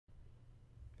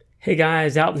Hey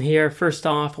guys, Alton here. First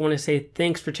off, I want to say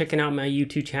thanks for checking out my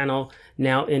YouTube channel.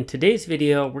 Now in today's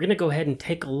video, we're going to go ahead and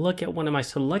take a look at one of my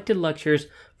selected lectures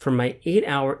from my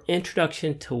 8-hour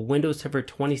Introduction to Windows Server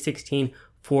 2016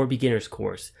 for Beginners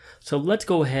course. So let's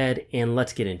go ahead and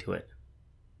let's get into it.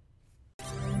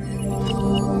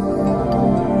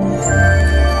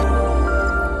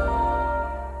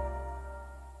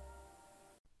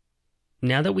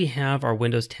 Now that we have our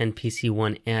Windows 10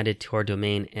 PC1 added to our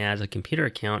domain as a computer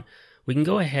account, we can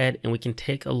go ahead and we can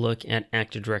take a look at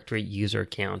Active Directory user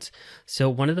accounts.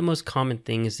 So one of the most common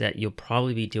things that you'll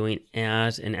probably be doing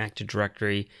as an Active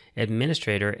Directory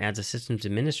administrator, as a systems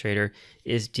administrator,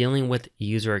 is dealing with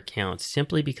user accounts,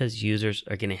 simply because users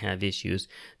are going to have issues.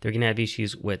 They're going to have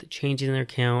issues with changing their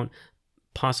account,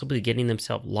 possibly getting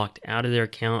themselves locked out of their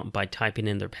account by typing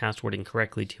in their password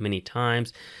incorrectly too many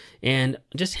times, and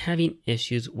just having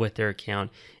issues with their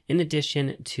account. In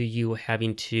addition to you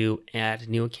having to add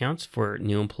new accounts for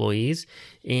new employees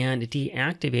and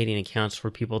deactivating accounts for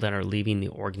people that are leaving the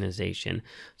organization.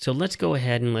 So let's go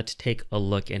ahead and let's take a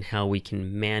look at how we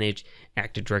can manage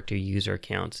Active Directory user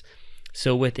accounts.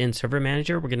 So within Server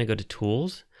Manager, we're going to go to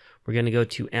Tools. We're going to go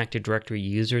to Active Directory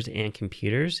Users and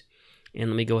Computers. And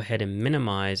let me go ahead and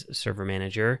minimize Server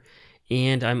Manager.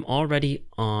 And I'm already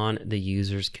on the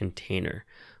users container.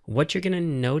 What you're going to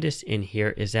notice in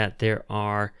here is that there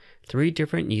are 3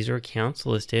 different user accounts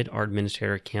listed: our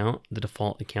administrator account, the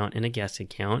default account, and a guest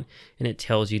account. And it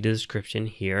tells you the description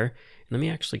here. And let me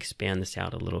actually expand this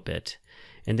out a little bit.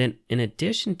 And then in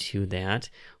addition to that,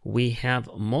 we have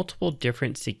multiple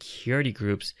different security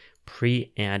groups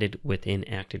pre-added within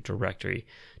Active Directory,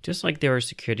 just like there are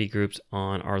security groups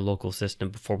on our local system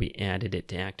before we added it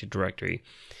to Active Directory.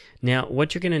 Now,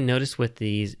 what you're going to notice with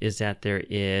these is that there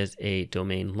is a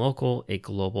domain local, a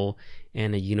global,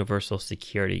 and a universal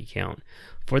security account.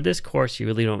 For this course, you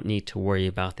really don't need to worry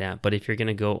about that, but if you're going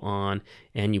to go on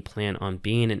and you plan on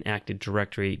being an Active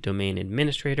Directory domain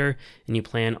administrator and you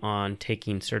plan on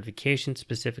taking certification,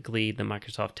 specifically the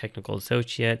Microsoft Technical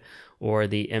Associate or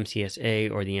the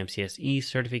MCSA or the MCSE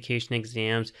certification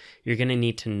exams, you're going to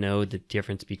need to know the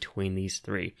difference between these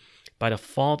 3. By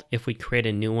default, if we create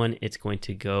a new one, it's going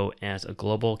to go as a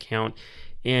global account.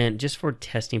 And just for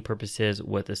testing purposes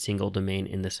with a single domain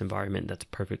in this environment, that's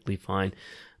perfectly fine.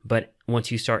 But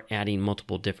once you start adding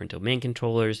multiple different domain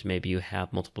controllers, maybe you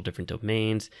have multiple different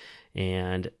domains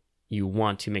and you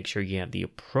want to make sure you have the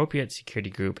appropriate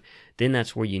security group, then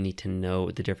that's where you need to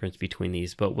know the difference between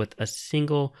these. But with a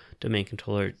single domain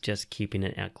controller, just keeping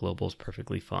it at global is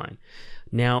perfectly fine.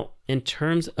 Now, in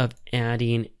terms of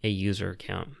adding a user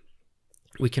account,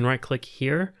 we can right click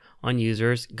here on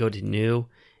users, go to new,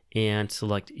 and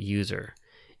select user.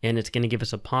 And it's going to give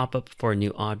us a pop-up for a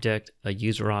new object, a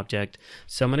user object.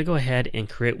 So I'm going to go ahead and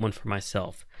create one for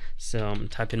myself. So I'm going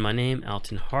to type in my name,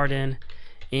 Alton Harden.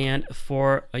 And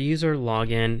for a user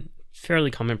login, fairly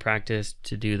common practice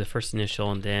to do the first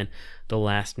initial and then the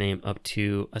last name up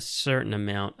to a certain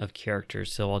amount of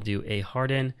characters. So I'll do a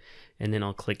Harden, and then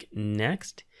I'll click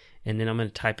next. And then I'm going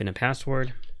to type in a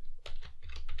password.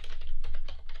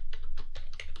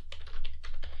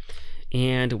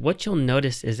 And what you'll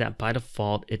notice is that by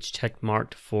default, it's check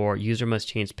marked for user must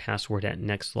change password at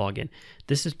next login.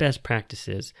 This is best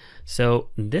practices. So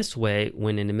this way,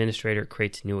 when an administrator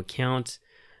creates new accounts,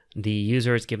 the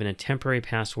user is given a temporary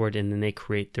password and then they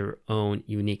create their own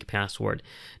unique password.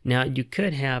 Now, you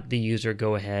could have the user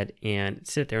go ahead and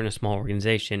sit there in a small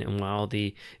organization, and while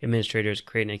the administrators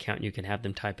create an account, you can have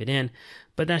them type it in.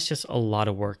 But that's just a lot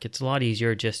of work. It's a lot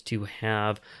easier just to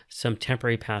have some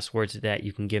temporary passwords that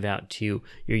you can give out to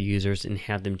your users and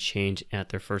have them change at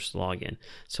their first login.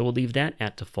 So we'll leave that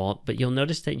at default, but you'll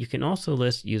notice that you can also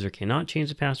list user cannot change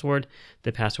the password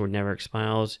never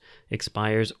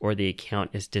expires, or the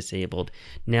account is disabled.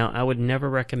 Now, I would never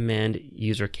recommend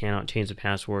user cannot change the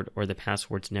password or the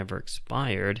password's never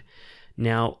expired.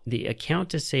 Now, the account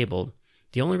disabled,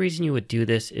 the only reason you would do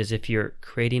this is if you're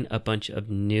creating a bunch of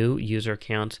new user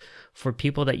accounts for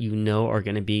people that you know are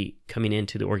going to be coming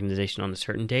into the organization on a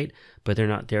certain date, but they're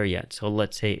not there yet. So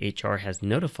let's say HR has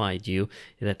notified you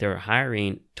that they're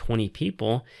hiring 20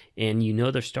 people and you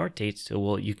know their start dates. So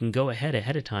well, you can go ahead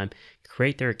of time,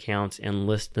 create their accounts and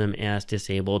list them as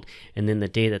disabled. And then the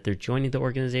day that they're joining the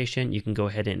organization, you can go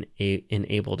ahead and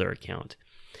enable their account.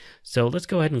 So let's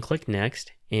go ahead and click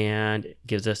next, and it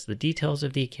gives us the details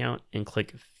of the account, and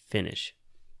click finish.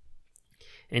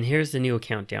 And here's the new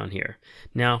account down here.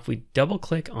 Now, if we double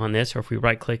click on this, or if we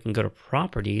right click and go to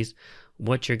properties,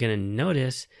 what you're going to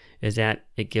notice is that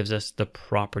it gives us the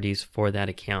properties for that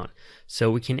account.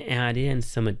 So we can add in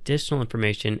some additional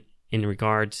information in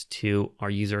regards to our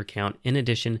user account in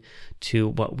addition to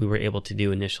what we were able to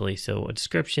do initially. So a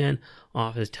description,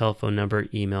 office, telephone number,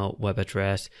 email, web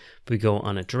address. If we go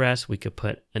on address, we could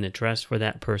put an address for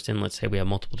that person. Let's say we have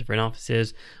multiple different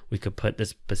offices. We could put the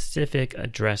specific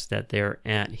address that they're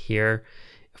at here.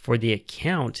 For the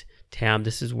account tab,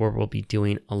 this is where we'll be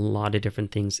doing a lot of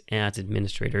different things as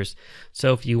administrators.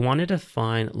 So if you wanted to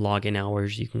find login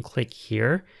hours, you can click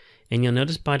here, and you'll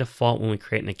notice by default when we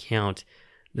create an account,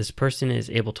 this person is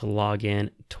able to log in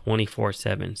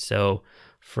 24/7. So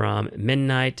from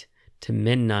midnight to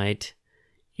midnight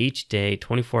each day,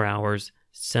 24 hours,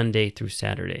 Sunday through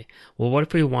Saturday. Well, what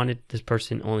if we wanted this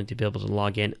person only to be able to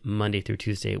log in Monday through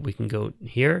Tuesday? We can go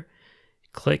here,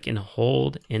 click and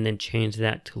hold, and then change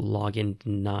that to login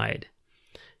denied.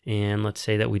 And let's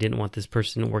say that we didn't want this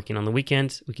person working on the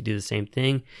weekends. We could do the same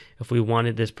thing. If we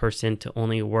wanted this person to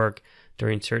only work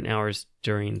during certain hours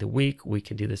during the week, we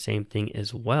could do the same thing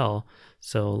as well.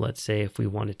 So let's say if we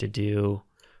wanted to do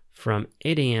from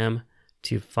 8 a.m.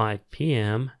 to 5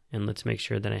 p.m., and let's make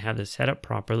sure that I have this set up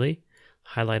properly,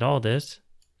 highlight all this,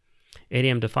 8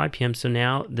 a.m. to 5 p.m. So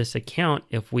now this account,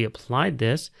 if we applied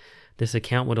this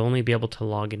account would only be able to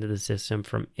log into the system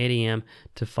from 8 a.m.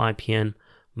 to 5 p.m.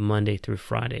 Monday through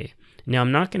Friday. Now,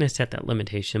 I'm not going to set that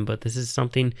limitation, but this is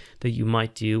something that you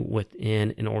might do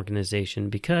within an organization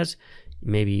because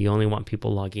maybe you only want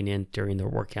people logging in during their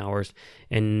work hours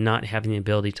and not having the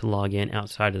ability to log in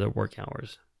outside of their work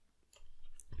hours.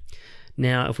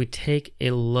 Now, if we take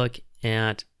a look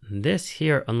at this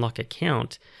here, unlock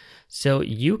account, so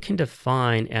you can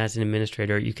define as an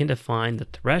administrator, you can define the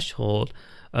threshold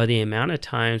of the amount of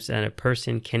times that a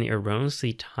person can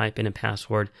erroneously type in a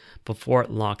password before it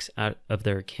locks out of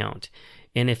their account.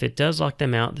 And if it does lock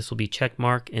them out, this will be check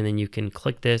mark, and then you can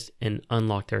click this and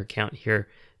unlock their account here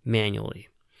manually.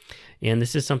 And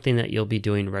this is something that you'll be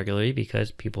doing regularly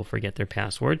because people forget their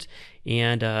passwords,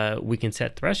 and we can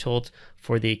set thresholds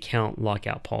for the account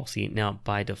lockout policy. Now,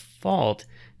 by default,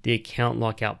 the account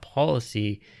lockout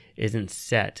policy isn't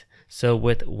set. So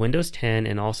with Windows 10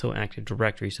 and also Active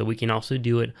Directory, so we can also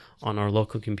do it on our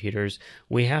local computers,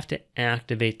 we have to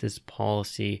activate this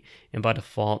policy, and by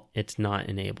default, it's not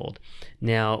enabled.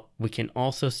 Now, we can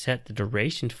also set the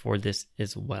duration for this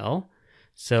as well.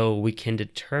 So we can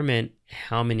determine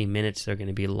how many minutes they're going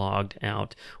to be logged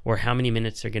out or how many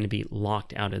minutes they're going to be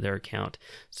locked out of their account.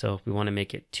 So if we want to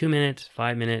make it 2 minutes,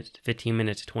 5 minutes, 15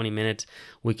 minutes, 20 minutes,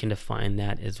 we can define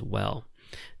that as well.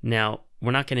 Now,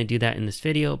 we're not going to do that in this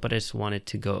video, but I just wanted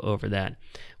to go over that.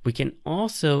 We can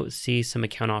also see some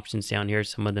account options down here,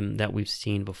 some of them that we've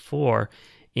seen before,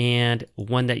 and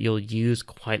one that you'll use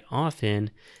quite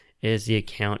often is the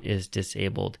account is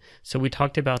disabled. So we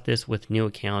talked about this with new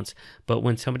accounts, but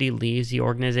when somebody leaves the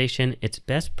organization, it's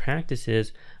best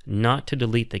practices not to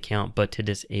delete the account, but to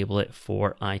disable it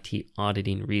for IT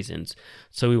auditing reasons.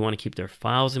 So we want to keep their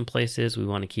files in places. We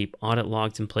want to keep audit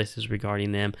logs in places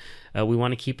regarding them. We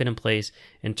want to keep it in place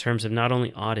in terms of not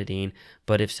only auditing,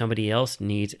 but if somebody else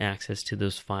needs access to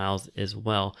those files as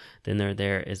well, then they're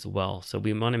there as well. So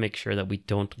we want to make sure that we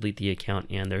don't delete the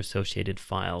account and their associated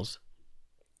files.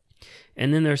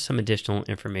 And then there's some additional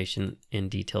information and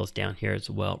details down here as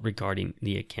well regarding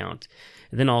the account.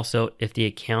 And then also, if the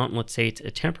account, let's say it's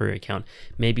a temporary account,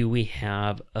 maybe we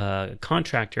have a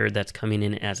contractor that's coming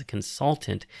in as a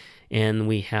consultant and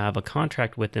we have a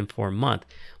contract with them for a month.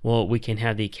 Well, we can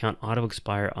have the account auto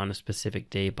expire on a specific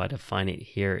day by defining it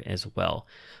here as well.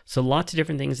 So lots of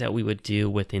different things that we would do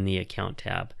within the account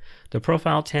tab. The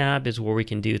profile tab is where we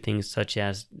can do things such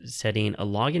as setting a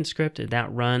login script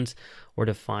that runs or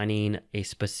defining a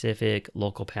specific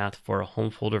local path for a home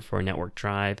folder for a network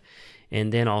drive.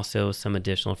 And then also some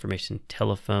additional information,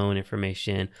 telephone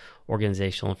information,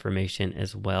 organizational information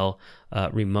as well,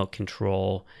 remote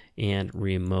control and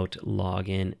remote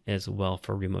login as well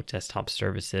for remote desktop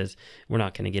services. We're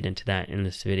not going to get into that in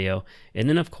this video. And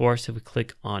then of course, if we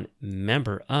click on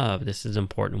member of, this is an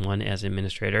important one as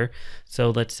administrator. So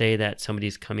let's say that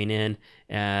somebody's coming in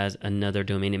as another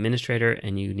domain administrator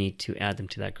and you need to add them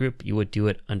to that group. You would do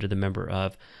it under the member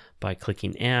of by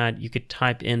clicking add. You could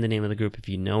type in the name of the group if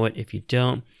you know it. If you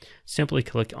don't, simply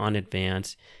click on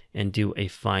advanced and do a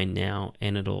find now,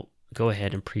 and it'll go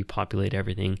ahead and pre-populate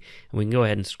everything. And we can go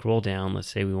ahead and scroll down. Let's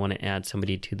say we want to add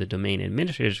somebody to the domain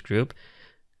administrators group.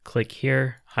 Click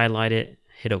here, highlight it,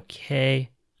 hit OK.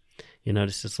 You'll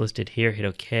notice it's listed here, hit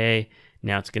OK.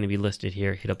 Now it's going to be listed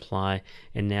here, hit apply,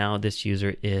 and now this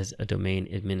user is a domain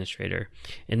administrator.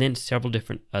 And then several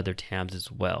different other tabs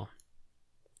as well.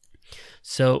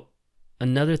 So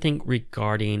another thing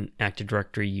regarding Active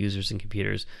Directory users and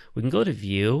computers, we can go to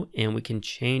view and we can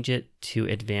change it to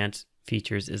advanced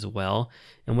features as well.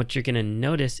 And what you're going to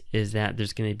notice is that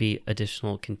there's going to be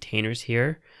additional containers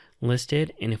here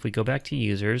listed. And if we go back to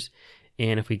users,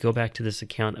 and if we go back to this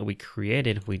account that we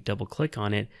created, if we double click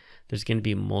on it, there's going to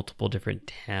be multiple different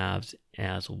tabs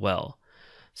as well.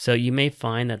 So you may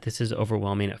find that this is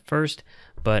overwhelming at first,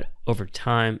 but over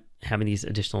time, having these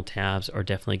additional tabs are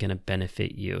definitely going to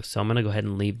benefit you. So I'm going to go ahead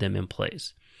and leave them in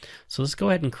place. So let's go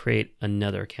ahead and create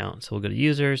another account. So we'll go to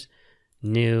users,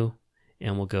 new,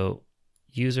 and we'll go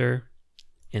user,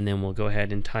 and then we'll go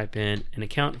ahead and type in an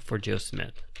account for Joe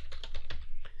Smith.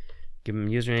 Give him a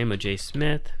username of J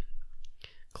Smith,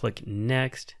 click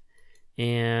next,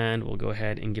 and we'll go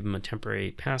ahead and give him a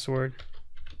temporary password.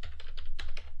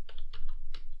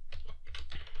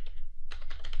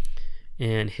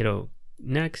 And hit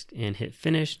next and hit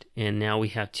finished, and now we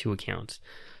have 2 accounts.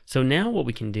 So now what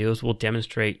we can do is we'll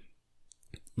demonstrate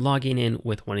logging in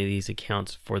with one of these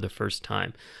accounts for the first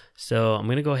time. So I'm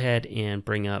going to go ahead and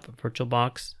bring up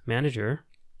VirtualBox Manager,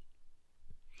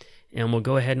 and we'll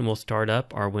go ahead and we'll start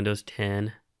up our Windows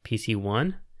 10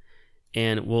 PC1,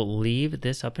 and we'll leave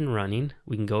this up and running.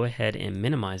 We can go ahead and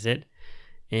minimize it,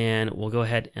 and we'll go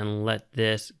ahead and let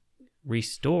this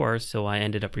restore. So I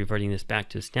ended up reverting this back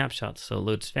to a snapshot so it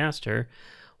loads faster.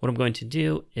 What I'm going to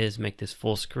do is make this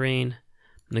full screen.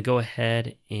 I'm going to go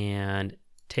ahead and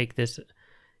take this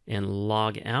and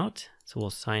log out. So we'll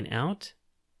sign out,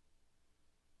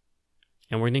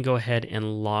 and we're going to go ahead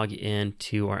and log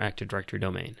into our Active Directory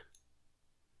domain.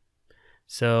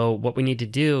 So what we need to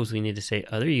do is we need to say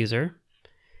other user,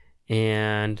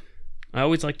 and I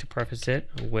always like to preface it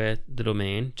with the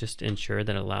domain just to ensure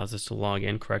that it allows us to log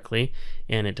in correctly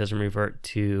and it doesn't revert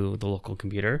to the local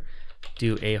computer.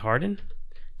 Do a harden,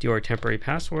 do our temporary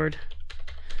password,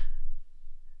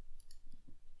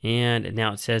 and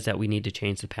now it says that we need to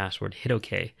change the password. Hit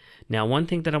OK. Now one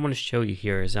thing that I want to show you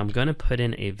here is I'm going to put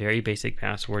in a very basic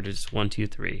password. It's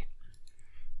 123,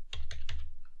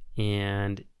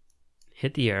 and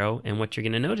hit the arrow, and what you're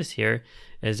going to notice here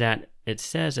is that it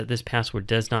says that this password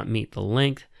does not meet the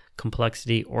length,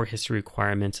 complexity, or history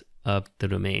requirements of the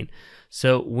domain.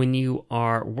 So when you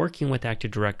are working with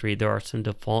Active Directory, there are some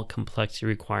default complexity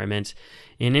requirements,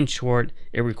 and in short,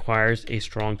 it requires a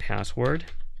strong password,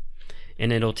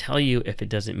 and it'll tell you if it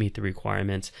doesn't meet the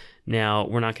requirements. Now,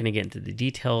 we're not going to get into the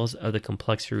details of the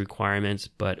complexity requirements,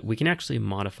 but we can actually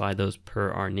modify those per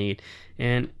our need.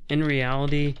 And in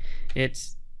reality,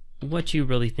 it's what you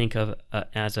really think of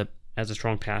as a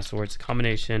strong password. It's a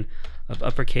combination of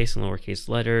uppercase and lowercase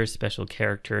letters, special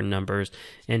character, numbers,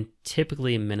 and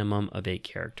typically a minimum of 8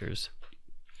 characters.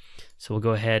 So we'll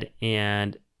go ahead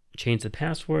and change the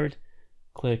password,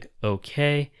 click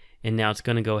OK, and now it's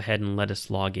going to go ahead and let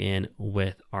us log in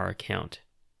with our account.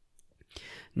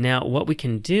 Now what we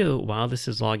can do while this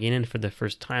is logging in for the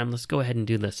first time, let's go ahead and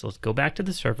do this. So let's go back to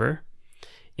the server.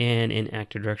 And in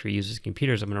Active Directory users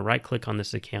computers, I'm going to right click on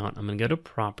this account. I'm going to go to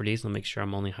properties. Let me make sure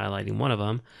I'm only highlighting one of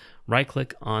them. Right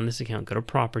click on this account, go to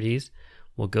properties.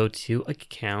 We'll go to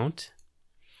account,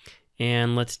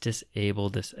 and let's disable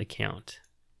this account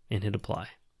and hit apply.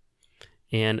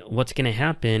 And what's going to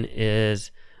happen is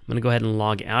I'm going to go ahead and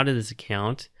log out of this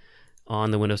account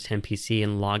on the Windows 10 PC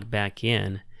and log back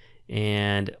in.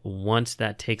 And once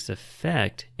that takes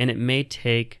effect, and it may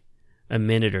take a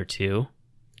minute or two,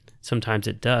 sometimes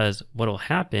it does, what will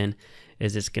happen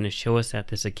is it's going to show us that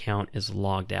this account is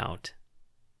logged out.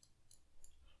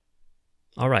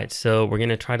 All right, so we're going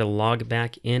to try to log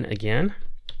back in again.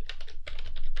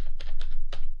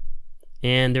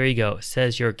 And there you go. It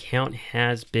says your account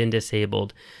has been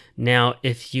disabled. Now,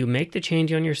 if you make the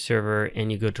change on your server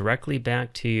and you go directly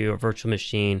back to your virtual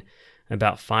machine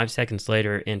about 5 seconds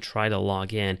later and try to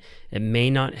log in, it may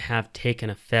not have taken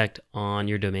effect on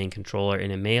your domain controller,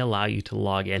 and it may allow you to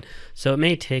log in. So it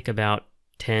may take about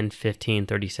 10, 15,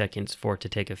 30 seconds for it to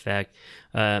take effect.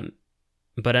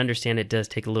 But understand it does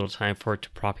take a little time for it to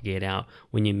propagate out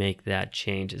when you make that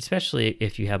change, especially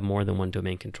if you have more than one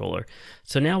domain controller.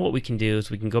 So now what we can do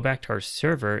is we can go back to our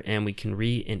server and we can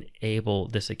re-enable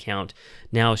this account.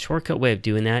 Now a shortcut way of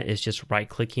doing that is just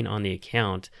right-clicking on the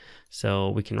account. So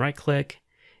we can right-click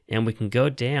and we can go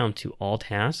down to all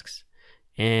tasks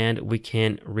and we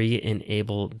can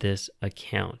re-enable this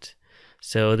account.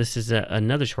 So this is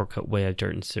another shortcut way of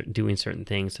doing certain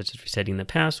things, such as resetting the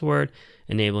password,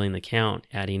 enabling the account,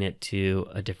 adding it to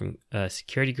a different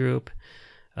security group.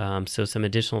 So some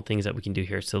additional things that we can do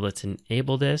here. So let's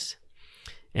enable this,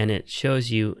 and it shows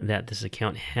you that this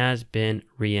account has been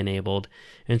re-enabled.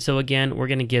 And so again, we're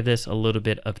going to give this a little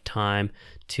bit of time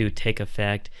to take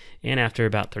effect, and after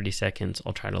about 30 seconds,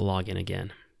 I'll try to log in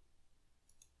again.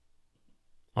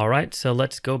 All right, so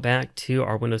let's go back to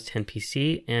our Windows 10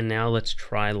 PC, and now let's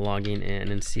try logging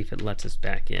in and see if it lets us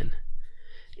back in.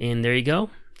 And there you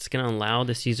go. It's going to allow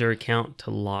this user account to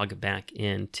log back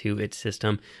into its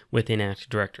system within Active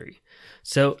Directory.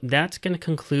 So that's going to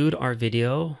conclude our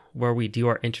video where we do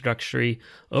our introductory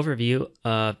overview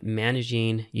of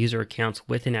managing user accounts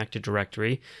within Active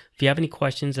Directory. If you have any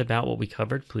questions about what we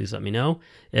covered, please let me know.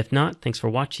 If not, thanks for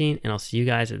watching, and I'll see you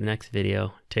guys at the next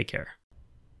video. Take care.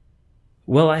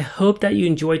 Well, I hope that you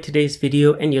enjoyed today's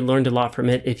video and you learned a lot from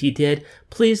it. If you did,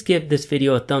 please give this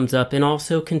video a thumbs up and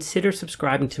also consider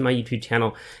subscribing to my YouTube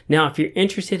channel. Now, if you're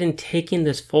interested in taking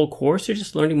this full course or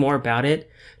just learning more about it,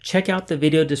 check out the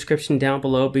video description down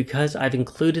below because I've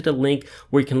included a link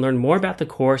where you can learn more about the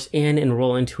course and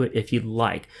enroll into it if you'd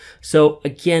like. So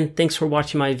again, thanks for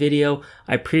watching my video.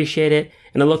 I appreciate it,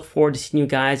 and I look forward to seeing you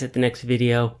guys at the next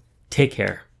video. Take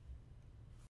care.